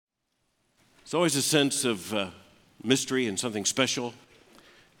There's always a sense of mystery and something special,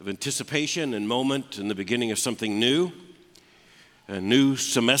 of anticipation and moment in the beginning of something new, a new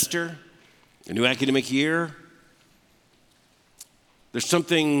semester, a new academic year. There's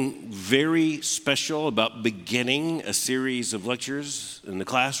something very special about beginning a series of lectures in the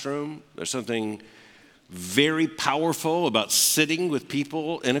classroom. There's something very powerful about sitting with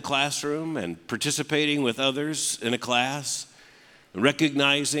people in a classroom and participating with others in a class,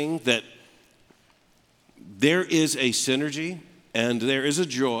 recognizing that there is a synergy and there is a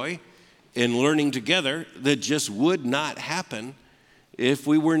joy in learning together that just would not happen if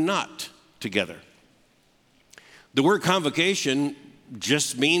we were not together. The word convocation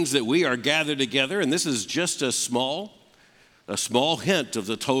just means that we are gathered together, and this is just a small hint of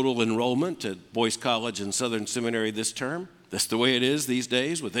the total enrollment at Boyce College and Southern Seminary this term. That's the way it is these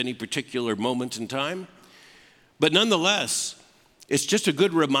days with any particular moment in time. But nonetheless, it's just a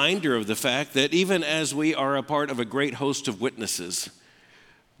good reminder of the fact that even as we are a part of a great host of witnesses,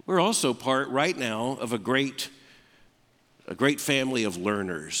 we're also part right now of a great family of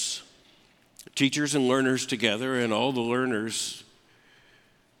learners. Teachers and learners together, and all the learners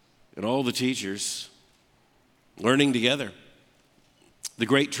and all the teachers learning together the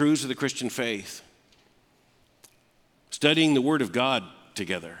great truths of the Christian faith, studying the Word of God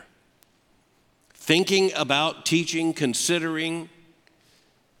together, thinking about, teaching, considering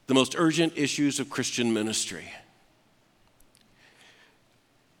the most urgent issues of Christian ministry.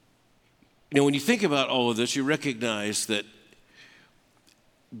 You know, when you think about all of this, you recognize that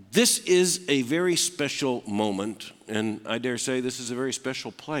this is a very special moment, and I dare say this is a very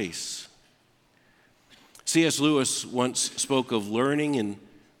special place. C.S. Lewis once spoke of learning in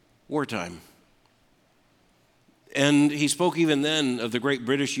wartime. And he spoke even then of the great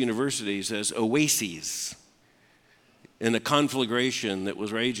British universities as oases in a conflagration that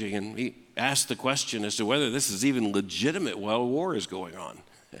was raging. And he asked the question as to whether this is even legitimate while a war is going on.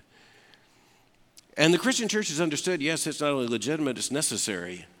 And the Christian church has understood, yes, it's not only legitimate, it's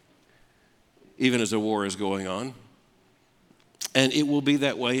necessary, even as a war is going on. And it will be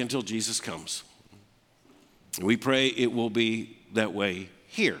that way until Jesus comes. We pray it will be that way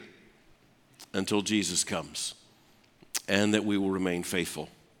here until Jesus comes, and that we will remain faithful.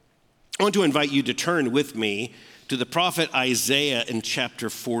 I want to invite you to turn with me to the prophet Isaiah in chapter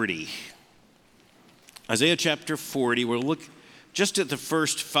 40. Isaiah chapter 40, we'll look just at the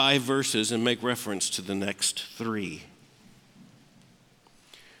first 5 verses and make reference to the next 3.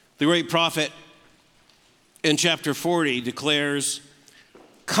 The great prophet in chapter 40 declares,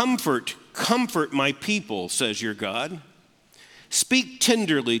 "Comfort, comfort my people, says your God. Speak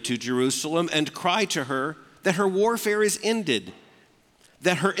tenderly to Jerusalem and cry to her that her warfare is ended,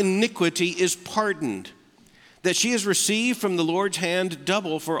 that her iniquity is pardoned, that she has received from the Lord's hand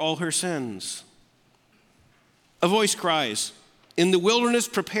double for all her sins." A voice cries, "In the wilderness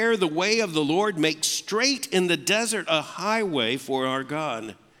prepare the way of the Lord, make straight in the desert a highway for our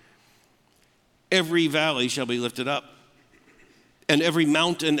God. Every valley shall be lifted up, and every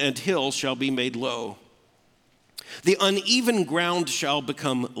mountain and hill shall be made low. The uneven ground shall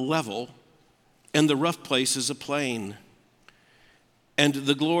become level, and the rough places a plain. And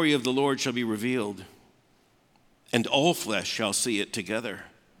the glory of the Lord shall be revealed, and all flesh shall see it together.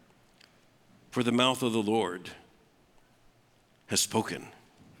 For the mouth of the Lord has spoken."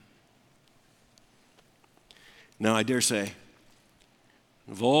 Now, I dare say,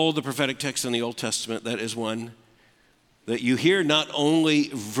 of all the prophetic texts in the Old Testament, that is one that you hear not only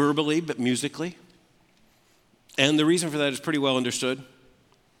verbally, but musically. And the reason for that is pretty well understood.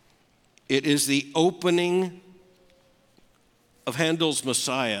 It is the opening of Handel's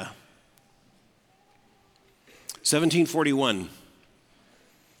Messiah. 1741,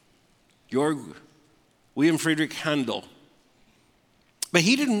 Georg Wilhelm Friedrich Handel. But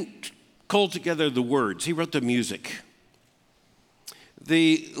he didn't cull together the words, he wrote the music.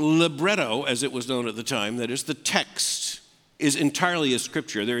 The libretto, as it was known at the time, that is, the text, is entirely a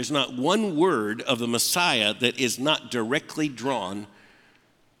scripture. There is not one word of the Messiah that is not directly drawn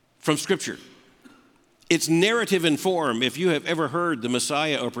from Scripture. It's narrative in form. If you have ever heard the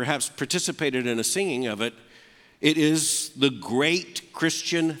Messiah or perhaps participated in a singing of it, it is the great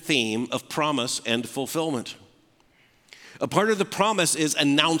Christian theme of promise and fulfillment. A part of the promise is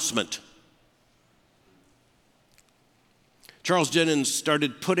announcement. Charles Jennens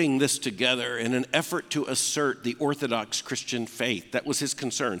started putting this together in an effort to assert the Orthodox Christian faith. That was his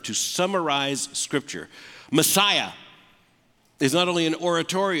concern, to summarize Scripture. Messiah is not only an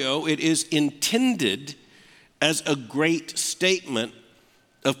oratorio, it is intended as a great statement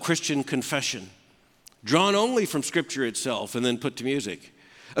of Christian confession, drawn only from Scripture itself and then put to music.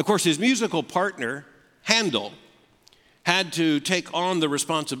 Of course, his musical partner, Handel, had to take on the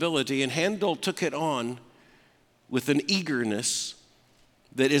responsibility, and Handel took it on with an eagerness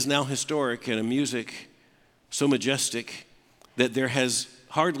that is now historic in a music so majestic that there has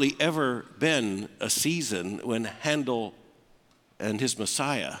hardly ever been a season when Handel and his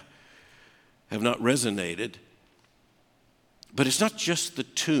Messiah have not resonated. But it's not just the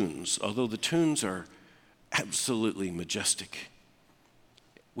tunes, although the tunes are absolutely majestic.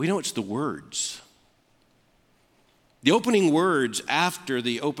 We know it's the words. The opening words after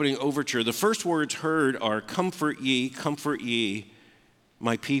the opening overture, the first words heard are, comfort ye,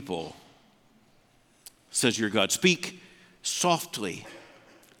 my people, says your God. Speak softly,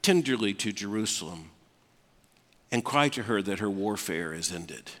 tenderly to Jerusalem, and cry to her that her warfare is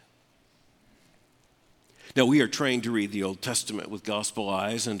ended. Now, we are trained to read the Old Testament with gospel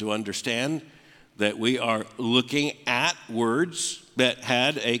eyes and to understand that we are looking at words that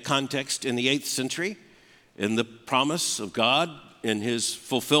had a context in the 8th century, in the promise of God, in his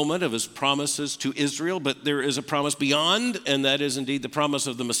fulfillment of his promises to Israel. But there is a promise beyond, and that is indeed the promise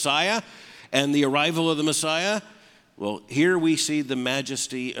of the Messiah and the arrival of the Messiah. Well, here we see the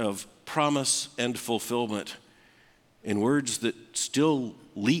majesty of promise and fulfillment in words that still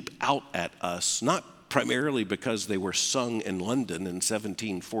leap out at us, not primarily because they were sung in London in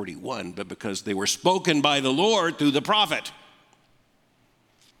 1741, but because they were spoken by the Lord through the prophet.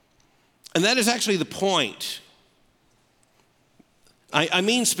 And that is actually the point. I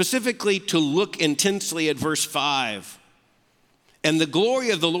mean specifically to look intensely at verse 5. And the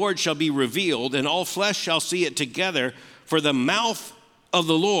glory of the Lord shall be revealed, and all flesh shall see it together, for the mouth of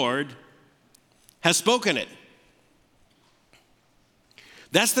the Lord has spoken it.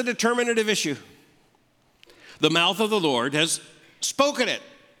 That's the determinative issue. The mouth of the Lord has spoken it.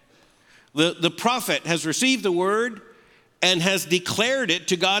 The prophet has received the word and has declared it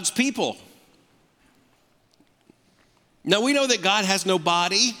to God's people. Now, we know that God has no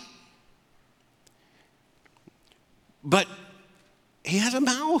body, but he has a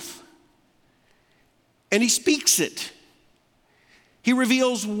mouth, and he speaks it. He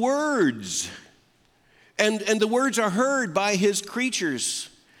reveals words, and the words are heard by his creatures.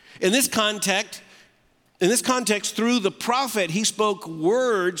 In this context, through the prophet, he spoke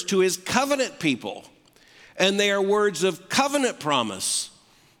words to his covenant people, and they are words of covenant promise,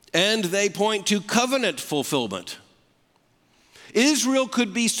 and they point to covenant fulfillment. Israel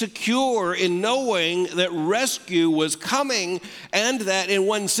could be secure in knowing that rescue was coming, and that in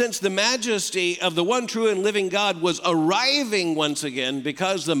one sense the majesty of the one true and living God was arriving once again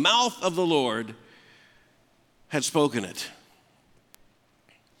because the mouth of the Lord had spoken it.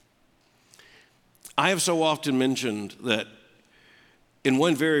 I have so often mentioned that in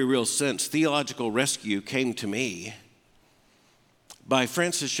one very real sense, theological rescue came to me by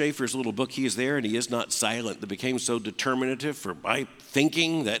Francis Schaeffer's little book, He Is There and He Is Not Silent, that became so determinative for my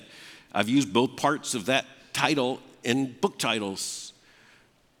thinking that I've used both parts of that title in book titles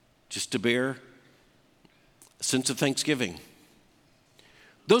just to bear a sense of thanksgiving.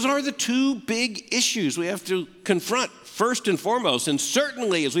 Those are the two big issues we have to confront first and foremost, and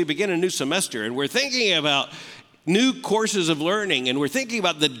certainly as we begin a new semester and we're thinking about new courses of learning and we're thinking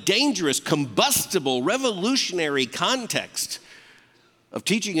about the dangerous, combustible, revolutionary context of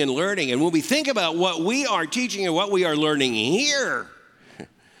teaching and learning. And when we think about what we are teaching and what we are learning here,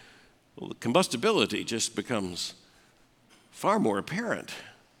 well, the combustibility just becomes far more apparent.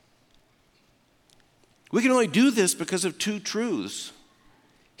 We can only do this because of two truths.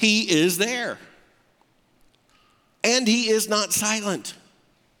 He is there, and he is not silent.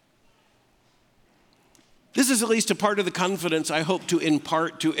 This is at least a part of the confidence I hope to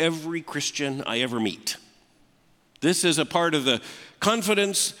impart to every Christian I ever meet. This is a part of the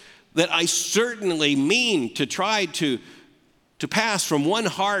confidence that I certainly mean to try to pass from one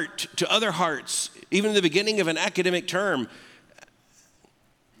heart to other hearts, even in the beginning of an academic term.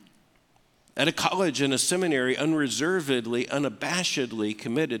 At a college and a seminary, unreservedly, unabashedly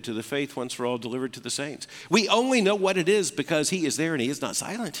committed to the faith once for all delivered to the saints. We only know what it is because he is there and he is not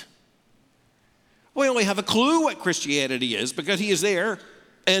silent. We only have a clue what Christianity is because he is there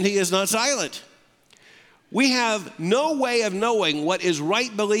and he is not silent. We have no way of knowing what is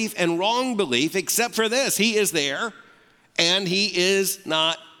right belief and wrong belief except for this: he is there and he is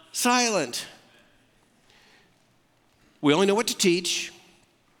not silent. We only know what to teach.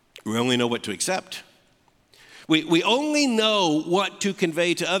 We only know what to accept. We only know what to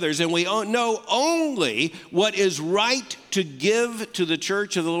convey to others, and we know only what is right to give to the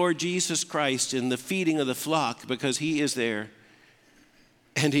church of the Lord Jesus Christ in the feeding of the flock, because he is there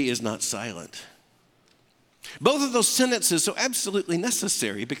and he is not silent. Both of those sentences so absolutely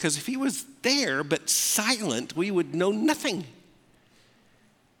necessary, because if he was there but silent, we would know nothing.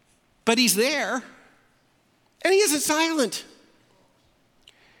 But he's there, and he isn't silent.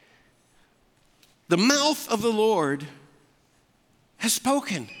 The mouth of the Lord has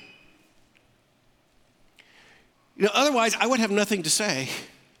spoken. Otherwise, I would have nothing to say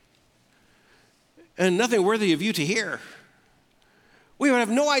and nothing worthy of you to hear. We would have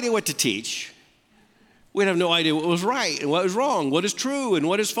no idea what to teach. We'd have no idea what was right and what was wrong, what is true and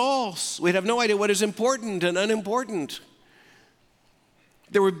what is false. We'd have no idea what is important and unimportant.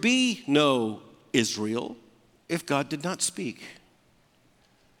 There would be no Israel if God did not speak.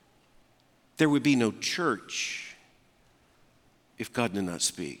 There would be no church if God did not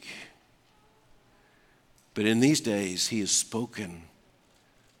speak. But in these days, he has spoken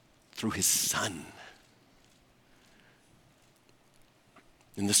through his Son.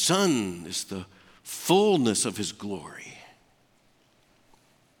 And the Son is the fullness of his glory.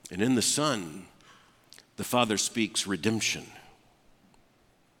 And in the Son, the Father speaks redemption.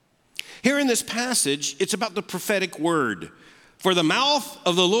 Here in this passage, it's about the prophetic word. For the mouth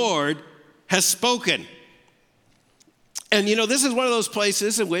of the Lord has spoken. And this is one of those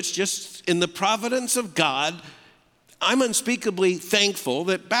places in which, just in the providence of God, I'm unspeakably thankful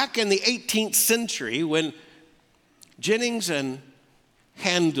that back in the 18th century, when Jennings and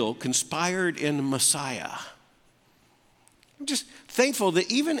Handel conspired in Messiah, I'm just thankful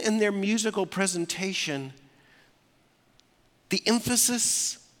that even in their musical presentation, the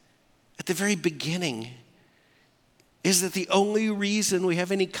emphasis at the very beginning is that the only reason we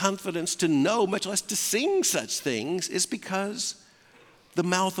have any confidence to know, much less to sing such things, is because the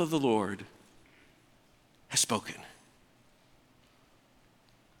mouth of the Lord has spoken.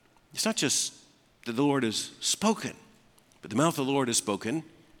 It's not just that the Lord has spoken, but the mouth of the Lord has spoken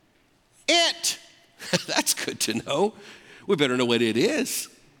it. That's good to know. We better know what it is.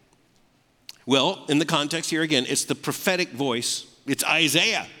 Well, in the context here again, it's the prophetic voice. It's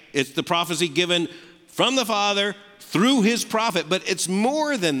Isaiah. It's the prophecy given from the Father through his prophet. But it's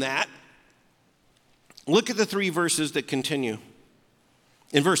more than that. Look at the 3 verses that continue.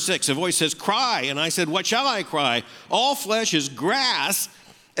 In verse 6, a voice says, "Cry." And I said, "What shall I cry? All flesh is grass,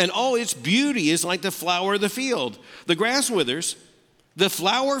 and all its beauty is like the flower of the field. The grass withers, the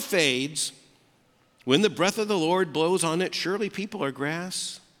flower fades. When the breath of the Lord blows on it, surely people are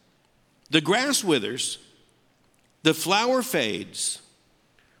grass. The grass withers, the flower fades,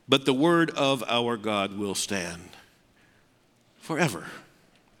 but the word of our God will stand forever."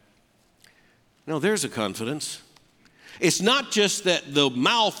 Now, there's a confidence. It's not just that the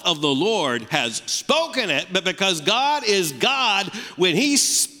mouth of the Lord has spoken it, but because God is God, when he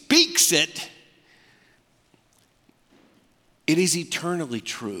speaks it, it is eternally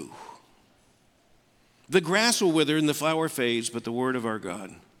true. The grass will wither and the flower fades, but the word of our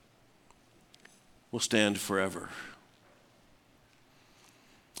God will stand forever.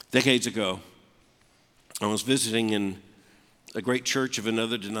 Decades ago, I was visiting in a great church of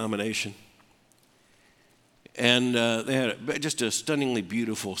another denomination. And they had just a stunningly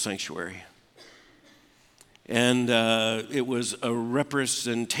beautiful sanctuary. And it was a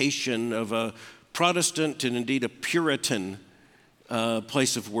representation of a Protestant and indeed a Puritan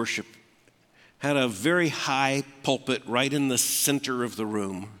place of worship. Had a very high pulpit right in the center of the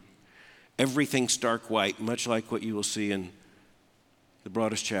room. Everything stark white, much like what you will see in the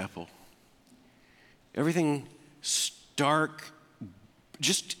Broadus Chapel. Everything stark,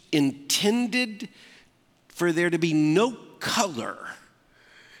 just intended for there to be no color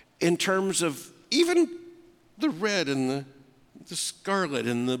in terms of even the red and the scarlet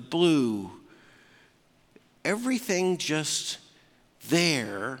and the blue. Everything just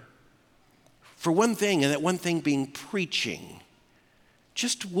there for one thing, and that one thing being preaching.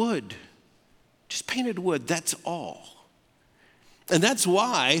 Just wood, just painted wood, that's all. And that's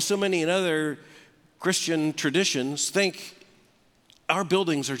why so many in other Christian traditions think our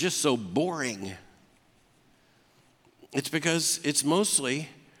buildings are just so boring. It's because it's mostly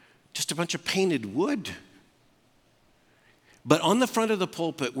just a bunch of painted wood. But on the front of the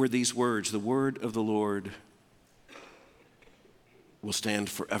pulpit were these words, "The word of the Lord will stand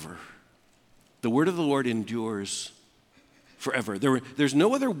forever." The word of the Lord endures forever. There's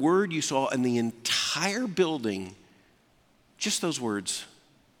no other word you saw in the entire building, just those words.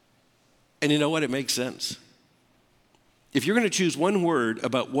 And you know what? It makes sense. If you're going to choose one word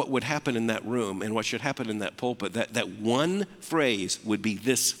about what would happen in that room and what should happen in that pulpit, that one phrase would be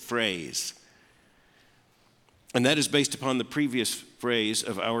this phrase. And that is based upon the previous phrase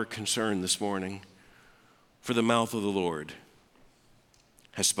of our concern this morning. For the mouth of the Lord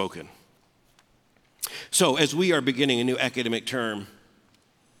has spoken. So, as we are beginning a new academic term,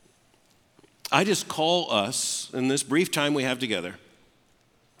 I just call us, in this brief time we have together,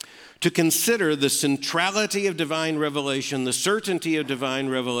 to consider the centrality of divine revelation, the certainty of divine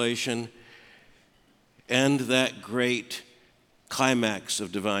revelation, and that great climax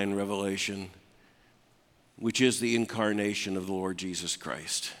of divine revelation, which is the incarnation of the Lord Jesus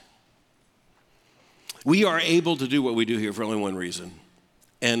Christ. We are able to do what we do here for only one reason,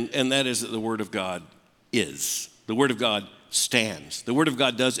 and that is that the Word of God is. The Word of God stands. The Word of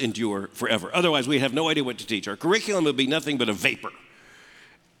God does endure forever. Otherwise, we have no idea what to teach. Our curriculum would be nothing but a vapor.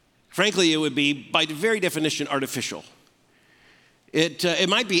 Frankly, it would be, by very definition, artificial. It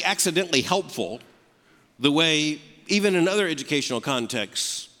might be accidentally helpful, the way, even in other educational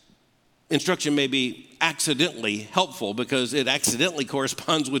contexts, instruction may be accidentally helpful because it accidentally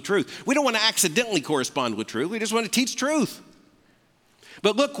corresponds with truth. We don't want to accidentally correspond with truth. We just want to teach truth.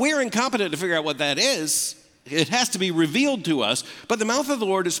 But look, we're incompetent to figure out what that is. It has to be revealed to us, but the mouth of the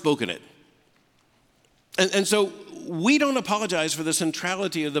Lord has spoken it. And so we don't apologize for the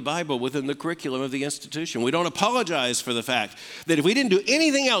centrality of the Bible within the curriculum of the institution. We don't apologize for the fact that if we didn't do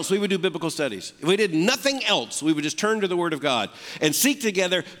anything else, we would do biblical studies. If we did nothing else, we would just turn to the Word of God and seek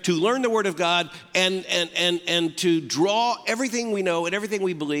together to learn the Word of God and to draw everything we know and everything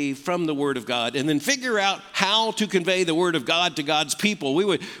we believe from the Word of God and then figure out how to convey the Word of God to God's people.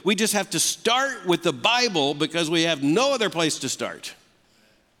 We just have to start with the Bible because we have no other place to start.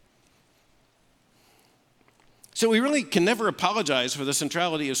 So we really can never apologize for the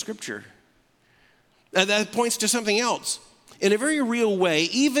centrality of Scripture. That points to something else. In a very real way,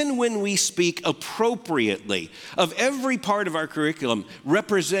 even when we speak appropriately of every part of our curriculum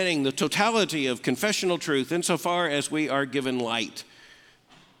representing the totality of confessional truth insofar as we are given light,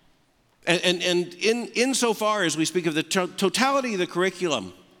 and insofar as we speak of the totality of the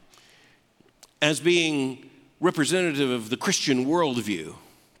curriculum as being representative of the Christian worldview,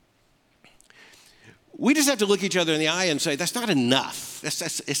 we just have to look each other in the eye and say, that's not enough.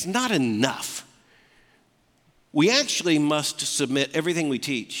 It's not enough. We actually must submit everything we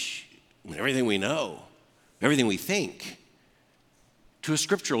teach, everything we know, everything we think, to a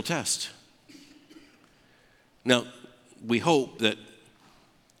scriptural test. Now, we hope that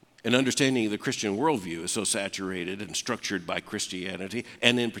an understanding of the Christian worldview is so saturated and structured by Christianity,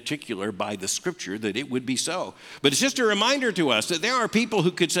 and in particular by the Scripture, that it would be so. But it's just a reminder to us that there are people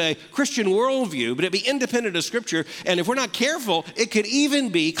who could say Christian worldview, but it'd be independent of Scripture, and if we're not careful, it could even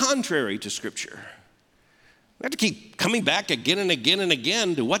be contrary to Scripture. We have to keep coming back again and again and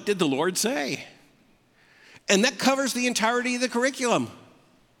again to what did the Lord say? And that covers the entirety of the curriculum.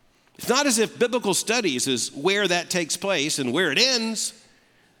 It's not as if biblical studies is where that takes place and where it ends.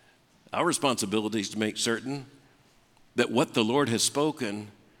 Our responsibility is to make certain that what the Lord has spoken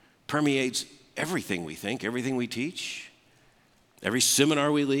permeates everything we think, everything we teach, every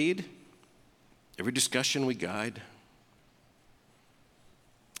seminar we lead, every discussion we guide.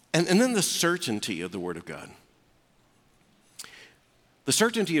 And then the certainty of the Word of God. The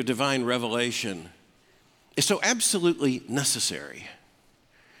certainty of divine revelation is so absolutely necessary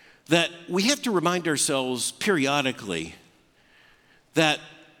that we have to remind ourselves periodically that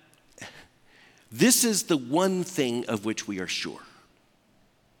this is the one thing of which we are sure.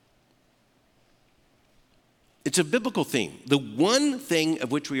 It's a biblical theme. The one thing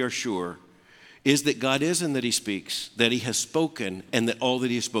of which we are sure is that God is and that He speaks, that He has spoken, and that all that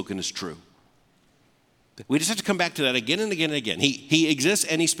He has spoken is true. We just have to come back to that again and again and again. He exists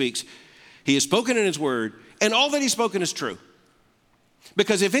and He speaks. He has spoken in His Word, and all that He's spoken is true.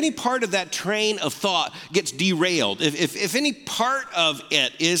 Because if any part of that train of thought gets derailed, if any part of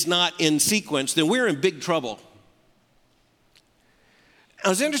it is not in sequence, then we're in big trouble.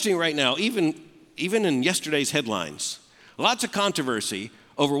 Now, it's interesting right now, even in yesterday's headlines, lots of controversy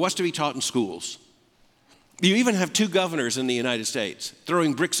over what's to be taught in schools. You even have two governors in the United States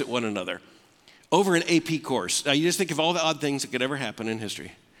throwing bricks at one another over an AP course. Now, you just think of all the odd things that could ever happen in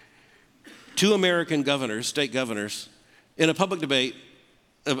history. Two American governors, state governors, in a public debate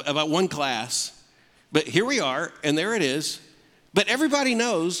about one class, but here we are, and there it is. But everybody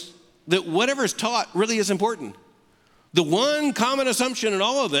knows that whatever's taught really is important. The one common assumption in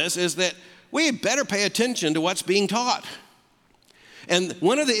all of this is that we better pay attention to what's being taught. And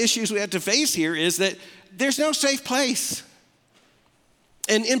one of the issues we have to face here is that there's no safe place.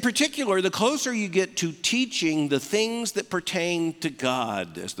 And in particular, the closer you get to teaching the things that pertain to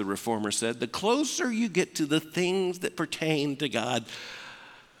God, as the Reformer said, the closer you get to the things that pertain to God,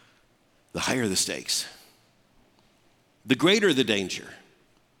 the higher the stakes, the greater the danger.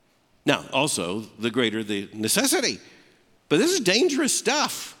 Now, also, the greater the necessity. But this is dangerous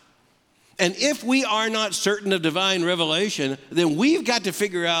stuff. And if we are not certain of divine revelation, then we've got to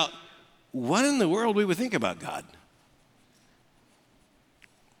figure out what in the world we would think about God.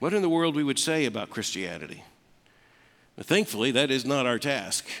 What in the world we would say about Christianity. But thankfully, that is not our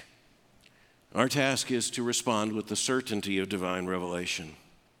task. Our task is to respond with the certainty of divine revelation.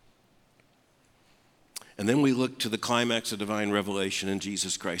 And then we look to the climax of divine revelation in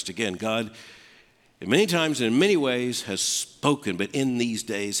Jesus Christ. Again, God, many times and in many ways, has spoken, but in these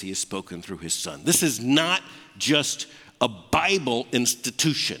days, he has spoken through his Son. This is not just a Bible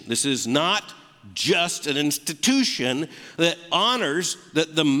institution. This is not just an institution that honors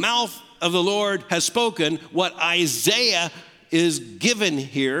that the mouth of the Lord has spoken. What Isaiah is given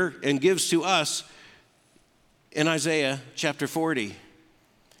here and gives to us in Isaiah chapter 40.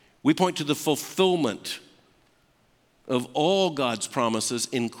 We point to the fulfillment of all God's promises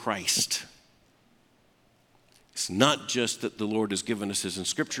in Christ. It's not just that the Lord has given us his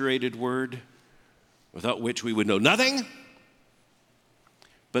inscripturated word, without which we would know nothing,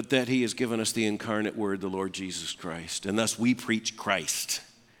 but that he has given us the incarnate word, the Lord Jesus Christ. And thus we preach Christ.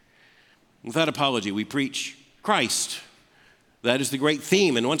 Without apology, we preach Christ. That is the great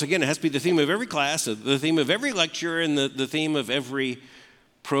theme. And once again, it has to be the theme of every class, the theme of every lecture, and the theme of every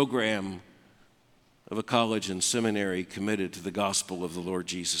program of a college and seminary committed to the gospel of the Lord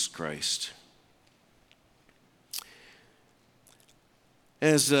Jesus Christ.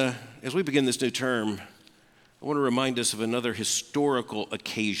 As we begin this new term, I want to remind us of another historical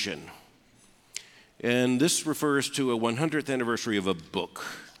occasion. And this refers to a 100th anniversary of a book.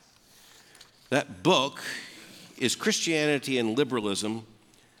 That book is Christianity and Liberalism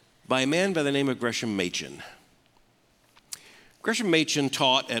by a man by the name of Gresham Machen. Gresham Machen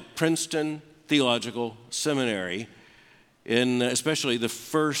taught at Princeton Theological Seminary in especially the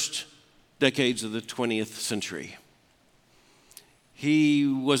first decades of the 20th century. He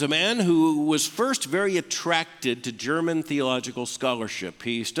was a man who was first very attracted to German theological scholarship.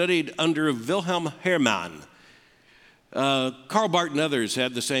 He studied under Wilhelm Hermann. Karl Barth and others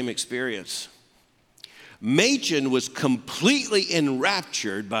had the same experience. Machen was completely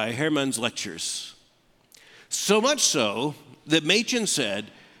enraptured by Hermann's lectures. So much so that Machen said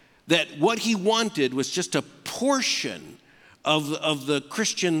that what he wanted was just a portion of the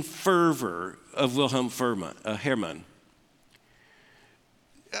Christian fervor of Wilhelm Hermann.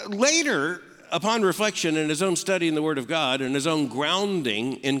 Later, upon reflection in his own study in the Word of God and his own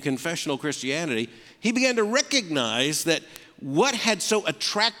grounding in confessional Christianity, he began to recognize that what had so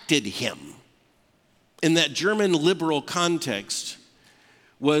attracted him in that German liberal context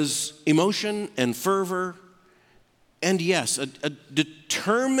was emotion and fervor, and yes, a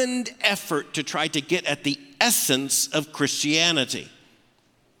determined effort to try to get at the essence of Christianity.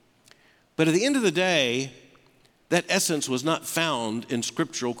 But at the end of the day, that essence was not found in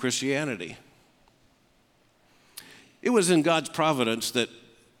scriptural Christianity. It was in God's providence that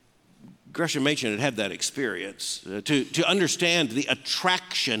Gresham Machen had that experience, to understand the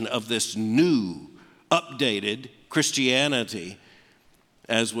attraction of this new, updated Christianity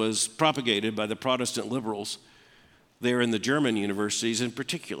as was propagated by the Protestant liberals there in the German universities in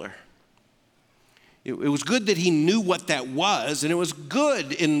particular. It was good that he knew what that was, and it was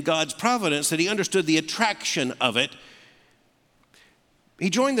good in God's providence that he understood the attraction of it. He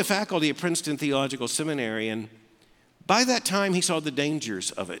joined the faculty at Princeton Theological Seminary, and by that time he saw the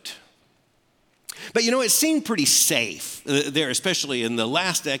dangers of it. But it seemed pretty safe there, especially in the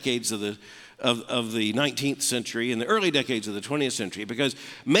last decades of the 19th century and the early decades of the 20th century, because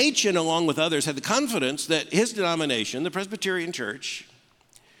Machen, along with others, had the confidence that his denomination, the Presbyterian Church,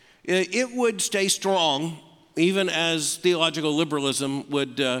 it would stay strong even as theological liberalism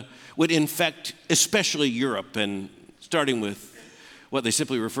would infect especially Europe, and starting with what they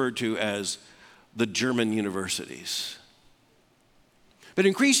simply referred to as the German universities. But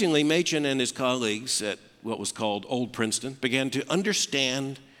increasingly, Machen and his colleagues at what was called Old Princeton began to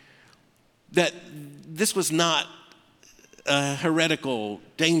understand that this was not a heretical,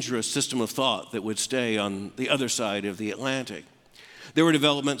 dangerous system of thought that would stay on the other side of the Atlantic. There were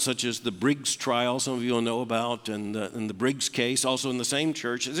developments such as the Briggs trial, some of you will know about, and the Briggs case, also in the same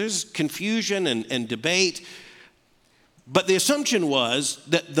church. There's confusion and debate, but the assumption was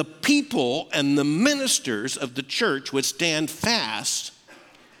that the people and the ministers of the church would stand fast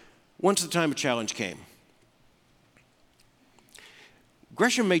once the time of challenge came.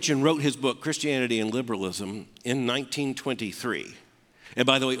 Gresham Machen wrote his book, Christianity and Liberalism, in 1923. And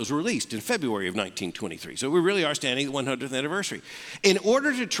by the way, it was released in February of 1923. So we really are standing at the 100th anniversary. In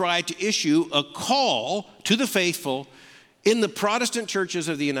order to try to issue a call to the faithful in the Protestant churches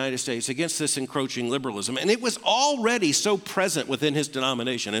of the United States against this encroaching liberalism. And it was already so present within his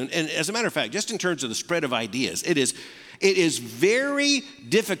denomination. And as a matter of fact, just in terms of the spread of ideas, it is very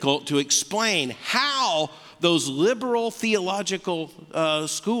difficult to explain how those liberal theological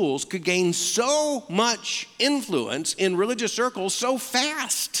schools could gain so much influence in religious circles so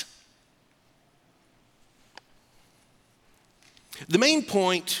fast. The main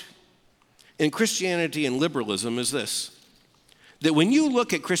point in Christianity and liberalism is this: that when you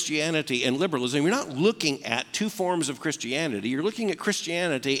look at Christianity and liberalism, you're not looking at two forms of Christianity. You're looking at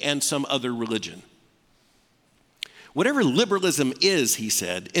Christianity and some other religion. Whatever liberalism is, he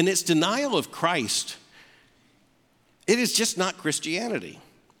said, in its denial of Christ, it is just not Christianity.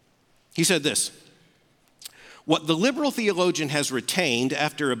 He said this: what the liberal theologian has retained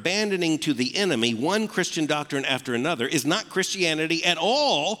after abandoning to the enemy one Christian doctrine after another is not Christianity at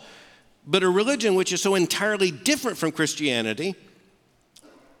all, but a religion which is so entirely different from Christianity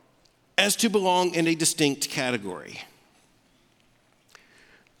as to belong in a distinct category.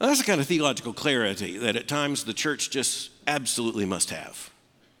 Now, that's the kind of theological clarity that at times the church just absolutely must have.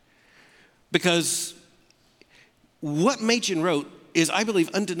 Because what Machen wrote is, I believe,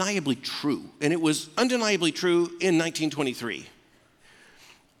 undeniably true. And it was undeniably true in 1923.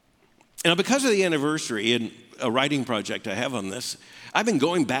 Now, because of the anniversary and a writing project I have on this, I've been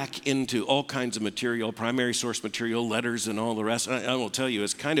going back into all kinds of material, primary source material, letters, and all the rest. And I will tell you,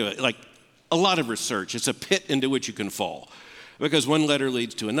 it's kind of like a lot of research. It's a pit into which you can fall, because one letter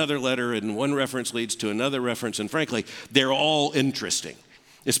leads to another letter, and one reference leads to another reference, and frankly, they're all interesting,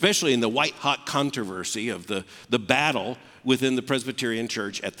 especially in the white-hot controversy of the battle within the Presbyterian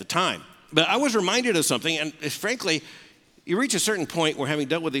Church at the time. But I was reminded of something, and frankly, you reach a certain point where, having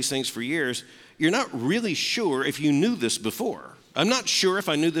dealt with these things for years, you're not really sure if you knew this before. I'm not sure if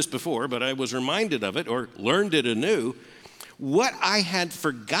I knew this before, but I was reminded of it or learned it anew. What I had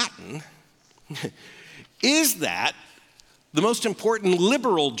forgotten is that the most important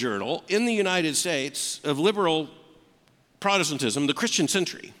liberal journal in the United States of liberal Protestantism, the Christian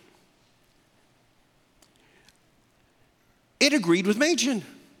Century, it agreed with Machen.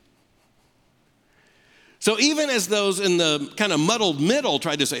 So even as those in the kind of muddled middle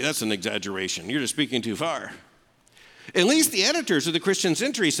tried to say, that's an exaggeration, you're just speaking too far, at least the editors of the Christian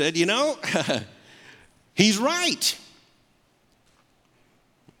Century said, you know, he's right.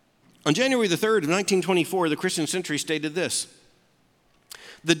 On January the 3rd of 1924, the Christian Century stated this: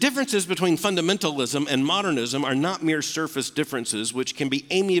 the differences between fundamentalism and modernism are not mere surface differences which can be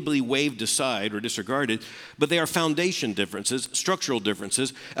amiably waved aside or disregarded, but they are foundation differences, structural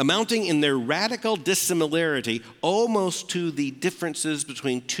differences, amounting in their radical dissimilarity almost to the differences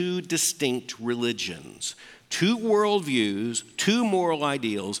between two distinct religions, two worldviews, two moral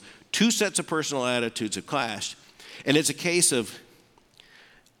ideals, two sets of personal attitudes have clashed. And it's a case of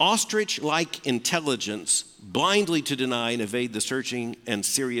ostrich-like intelligence blindly to deny and evade the searching and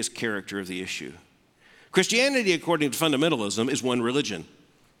serious character of the issue. Christianity, according to fundamentalism, is one religion.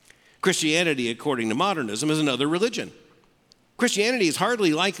 Christianity, according to modernism, is another religion. Christianity is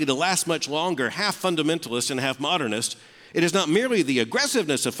hardly likely to last much longer, half fundamentalist and half modernist. It is not merely the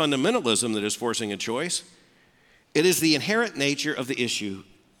aggressiveness of fundamentalism that is forcing a choice. It is the inherent nature of the issue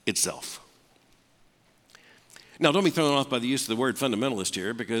itself. Now, don't be thrown off by the use of the word fundamentalist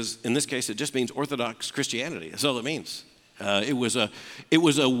here, because in this case, it just means Orthodox Christianity. That's all it means. It was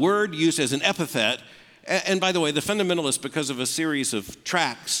a word used as an epithet. And by the way, the fundamentalists, because of a series of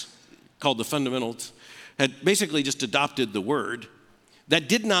tracts called the Fundamentals, had basically just adopted the word. That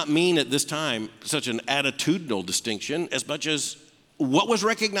did not mean at this time such an attitudinal distinction as much as what was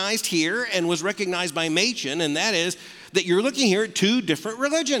recognized here and was recognized by Machen, and that is that you're looking here at two different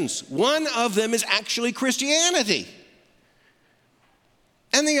religions. One of them is actually Christianity,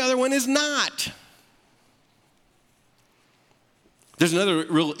 and the other one is not. There's another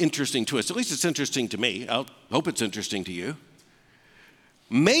real interesting twist. At least it's interesting to me. I hope it's interesting to you.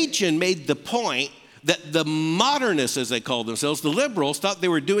 Machen made the point that the modernists, as they called themselves, the liberals, thought they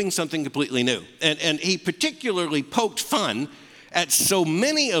were doing something completely new. And he particularly poked fun at so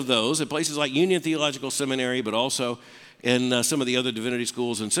many of those at places like Union Theological Seminary, but also in some of the other divinity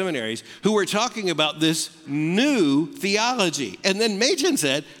schools and seminaries, who were talking about this new theology. And then Machen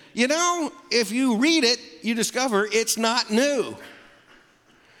said, you know, if you read it, you discover it's not new.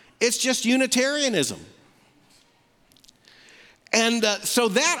 It's just Unitarianism. And so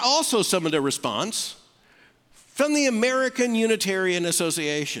that also summoned a response from the American Unitarian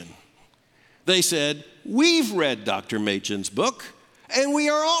Association. They said, we've read Dr. Machen's book, and we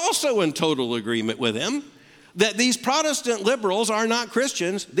are also in total agreement with him that these Protestant liberals are not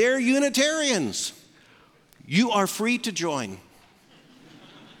Christians, they're Unitarians. you are free to join.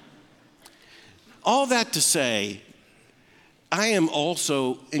 All that to say, I am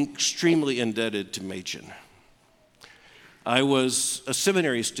also extremely indebted to Machen. I was a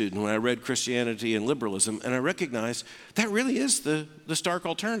seminary student when I read Christianity and Liberalism, and I recognized that really is the stark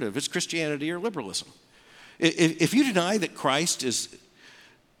alternative. It's Christianity or liberalism. If you deny that Christ is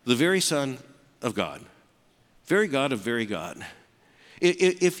the very Son of God, very God of very God,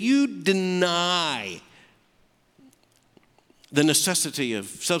 if you deny the necessity of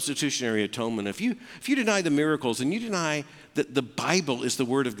substitutionary atonement, if you deny the miracles and you deny that the Bible is the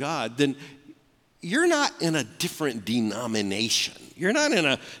Word of God, then you're not in a different denomination. You're not in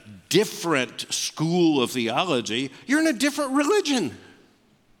a different school of theology. You're in a different religion.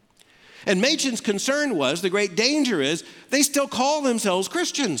 And Machen's concern was, the great danger is, they still call themselves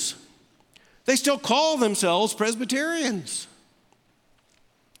Christians. They still call themselves Presbyterians.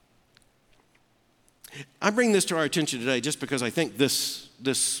 I bring this to our attention today just because I think this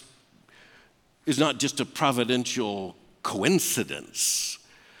is not just a providential coincidence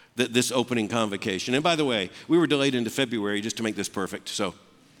that this opening convocation. And by the way, we were delayed into February just to make this perfect. So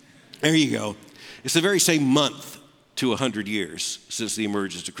there you go. It's the very same month to 100 years since the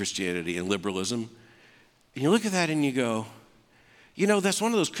emergence of Christianity and liberalism. And you look at that and you go, that's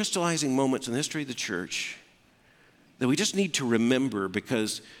one of those crystallizing moments in the history of the church that we just need to remember,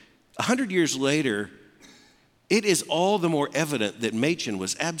 because 100 years later, it is all the more evident that Machen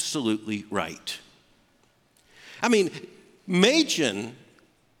was absolutely right. I mean, Machen,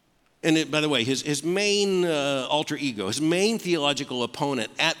 and by the way, his main alter ego, his main theological opponent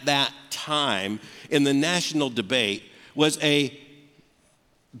at that time in the national debate was a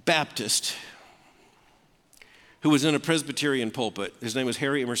Baptist who was in a Presbyterian pulpit. His name was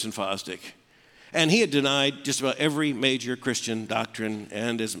Harry Emerson Fosdick. And he had denied just about every major Christian doctrine.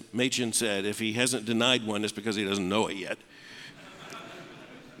 And as Machen said, if he hasn't denied one, it's because he doesn't know it yet.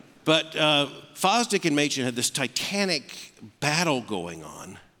 But Fosdick and Machen had this titanic battle going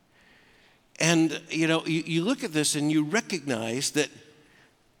on. And, you look at this and you recognize that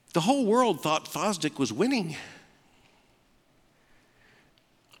the whole world thought Fosdick was winning.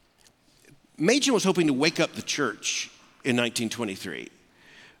 Machen was hoping to wake up the church in 1923.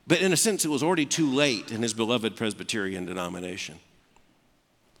 But in a sense, it was already too late in his beloved Presbyterian denomination.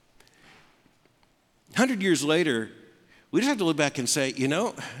 100 years later, we just have to look back and say,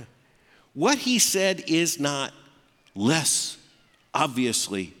 what he said is not less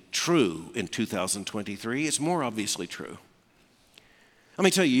obviously true in 2023. It's more obviously true. Let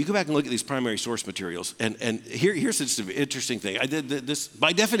me tell you, you go back and look at these primary source materials, and here's this interesting thing. I did this,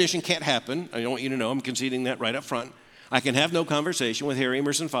 by definition, can't happen. I want you to know I'm conceding that right up front. I can have no conversation with Harry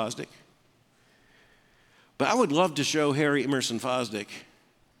Emerson Fosdick. But I would love to show Harry Emerson Fosdick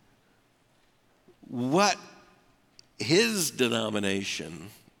what his denomination,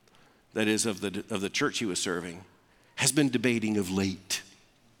 that is of the church he was serving, has been debating of late.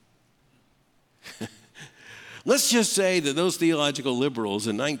 Let's just say that those theological liberals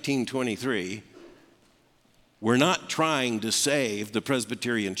in 1923 were not trying to save the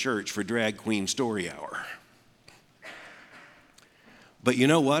Presbyterian church for drag queen story hour. But you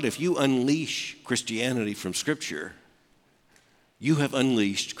know what? If you unleash Christianity from Scripture, you have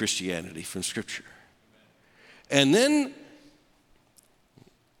unleashed Christianity from Scripture. And then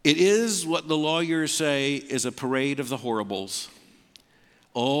it is what the lawyers say is a parade of the horribles.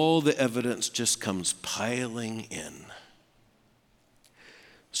 All the evidence just comes piling in.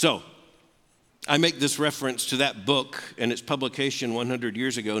 So, I make this reference to that book and its publication 100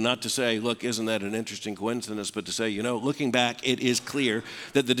 years ago, not to say, look, isn't that an interesting coincidence, but to say, looking back, it is clear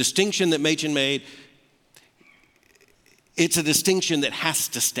that the distinction that Machen made, it's a distinction that has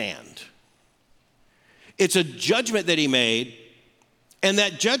to stand. It's a judgment that he made, and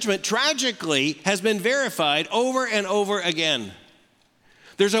that judgment tragically has been verified over and over again.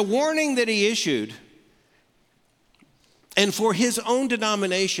 There's a warning that he issued, and for his own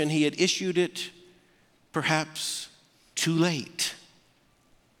denomination, he had issued it perhaps too late.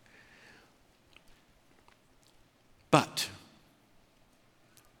 But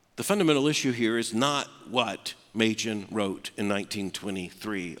the fundamental issue here is not what Machen wrote in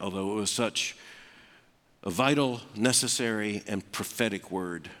 1923, although it was such a vital, necessary, and prophetic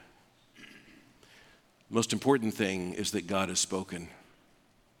word. The most important thing is that God has spoken.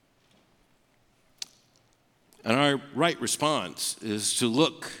 And our right response is to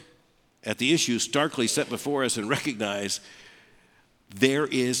look at the issues starkly set before us and recognize there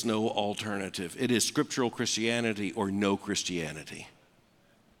is no alternative. It is scriptural Christianity or no Christianity.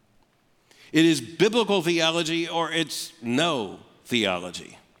 It is biblical theology or it's no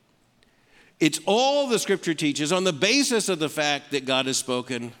theology. It's all the Scripture teaches on the basis of the fact that God has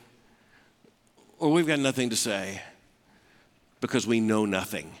spoken, or we've got nothing to say because we know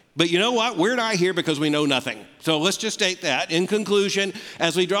nothing. But you know what? We're not here because we know nothing. So let's just state that. In conclusion,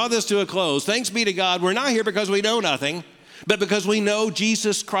 as we draw this to a close, thanks be to God, we're not here because we know nothing, but because we know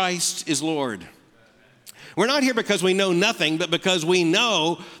Jesus Christ is Lord. We're not here because we know nothing, but because we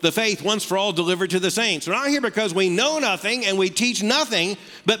know the faith once for all delivered to the saints. We're not here because we know nothing and we teach nothing,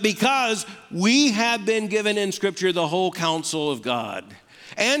 but because we have been given in Scripture the whole counsel of God.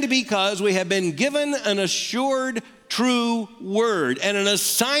 And because we have been given an assured true word and an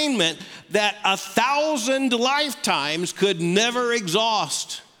assignment that 1,000 lifetimes could never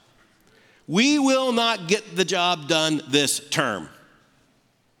exhaust. We will not get the job done this term.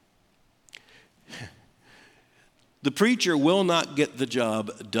 The preacher will not get the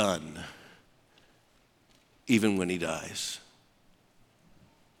job done, even when he dies.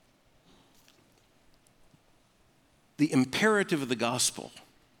 The imperative of the gospel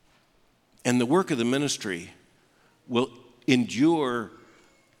and the work of the ministry will endure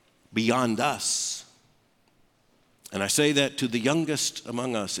beyond us. And I say that to the youngest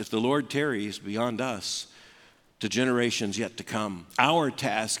among us, if the Lord tarries beyond us, to generations yet to come. Our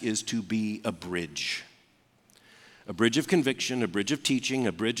task is to be a bridge of conviction, a bridge of teaching,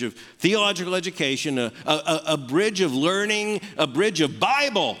 a bridge of theological education, a bridge of learning, a bridge of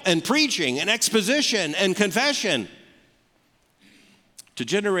Bible and preaching and exposition and confession to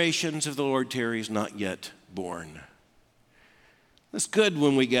generations if the Lord tarries not yet born. It's good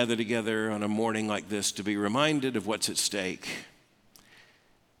when we gather together on a morning like this to be reminded of what's at stake,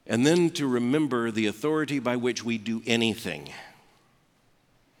 and then to remember the authority by which we do anything.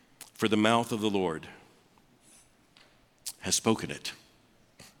 For the mouth of the Lord has spoken it.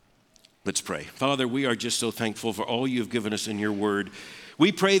 Let's pray. Father, we are just so thankful for all you've given us in your word.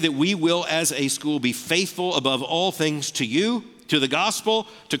 We pray that we will, as a school, be faithful above all things to you, to the gospel,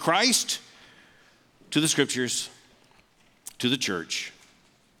 to Christ, to the Scriptures, to the church.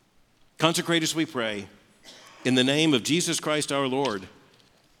 Consecrate us, we pray, in the name of Jesus Christ our Lord.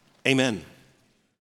 Amen.